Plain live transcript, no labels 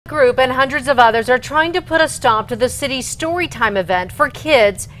group and hundreds of others are trying to put a stop to the city's Storytime event for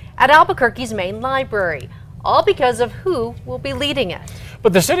kids at Albuquerque's main library, all because of who will be leading it.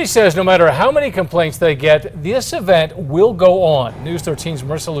 But the city says no matter how many complaints they get, this event will go on. News 13's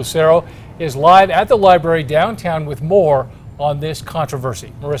Marissa Lucero is live at the library downtown with more on this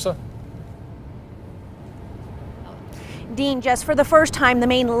controversy. Marissa? Dean, just for the first time, the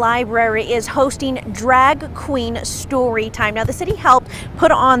main library is hosting Drag Queen Storytime. Now, the city helped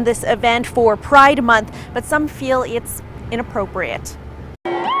put on this event for Pride Month, but some feel it's inappropriate.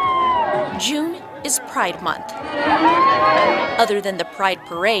 June is Pride Month. Other than the Pride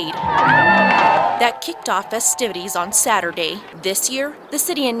Parade that kicked off festivities on Saturday, this year the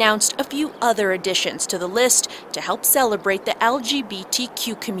city announced a few other additions to the list to help celebrate the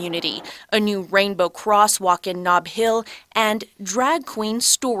LGBTQ community: a new rainbow crosswalk in Nob Hill and Drag Queen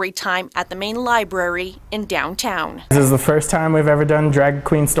Storytime at the main library in downtown. This is the first time we've ever done Drag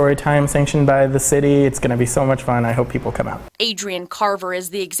Queen Storytime sanctioned by the city. It's going to be so much fun. I hope people come out. Adrian Carver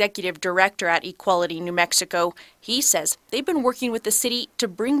is the executive director at Equality New Mexico. He says they've been working with the city to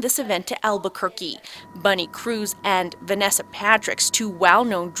bring this event to Albuquerque. Bunny Cruz and Vanessa Patrick's, two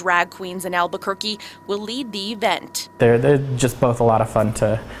well-known drag queens in Albuquerque, will lead the event. They're just both a lot of fun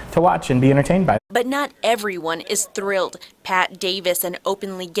to watch and be entertained by. But not everyone is thrilled. Pat Davis, an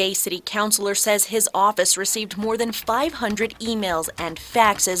openly gay city councilor, says his office received more than 500 emails and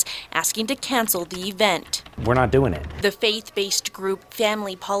faxes asking to cancel the event. We're not doing it. The faith-based group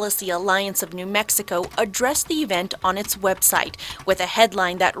Family Policy Alliance of New Mexico addressed the event on its website with a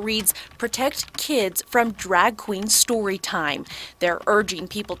headline that reads, "Protect Kids from Drag Queen Storytime." They're urging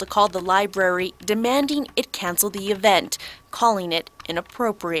people to call the library, demanding it cancel the event, calling it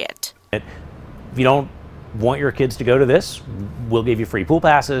inappropriate. If you don't want your kids to go to this, we'll give you free pool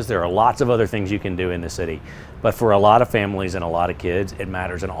passes. There are lots of other things you can do in the city. But for a lot of families and a lot of kids, it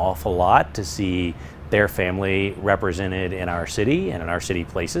matters an awful lot to see their family represented in our city and in our city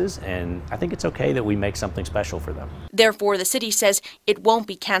places, and I think it's okay that we make something special for them. Therefore, the city says it won't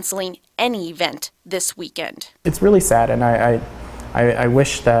be canceling any event this weekend. It's really sad, and I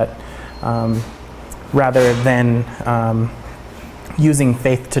wish that rather than using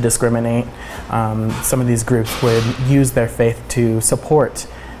faith to discriminate, some of these groups would use their faith to support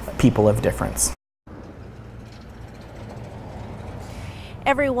people of difference.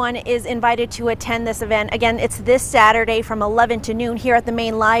 Everyone is invited to attend this event. Again, it's this Saturday from 11 to noon here at the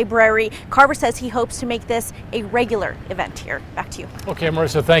main library. Carver says he hopes to make this a regular event here. Back to you. Okay,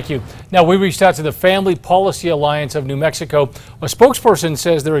 Marissa, thank you. Now, we reached out to the Family Policy Alliance of New Mexico. A spokesperson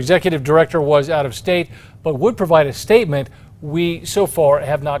says their executive director was out of state, but would provide a statement. We, so far,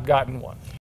 have not gotten one.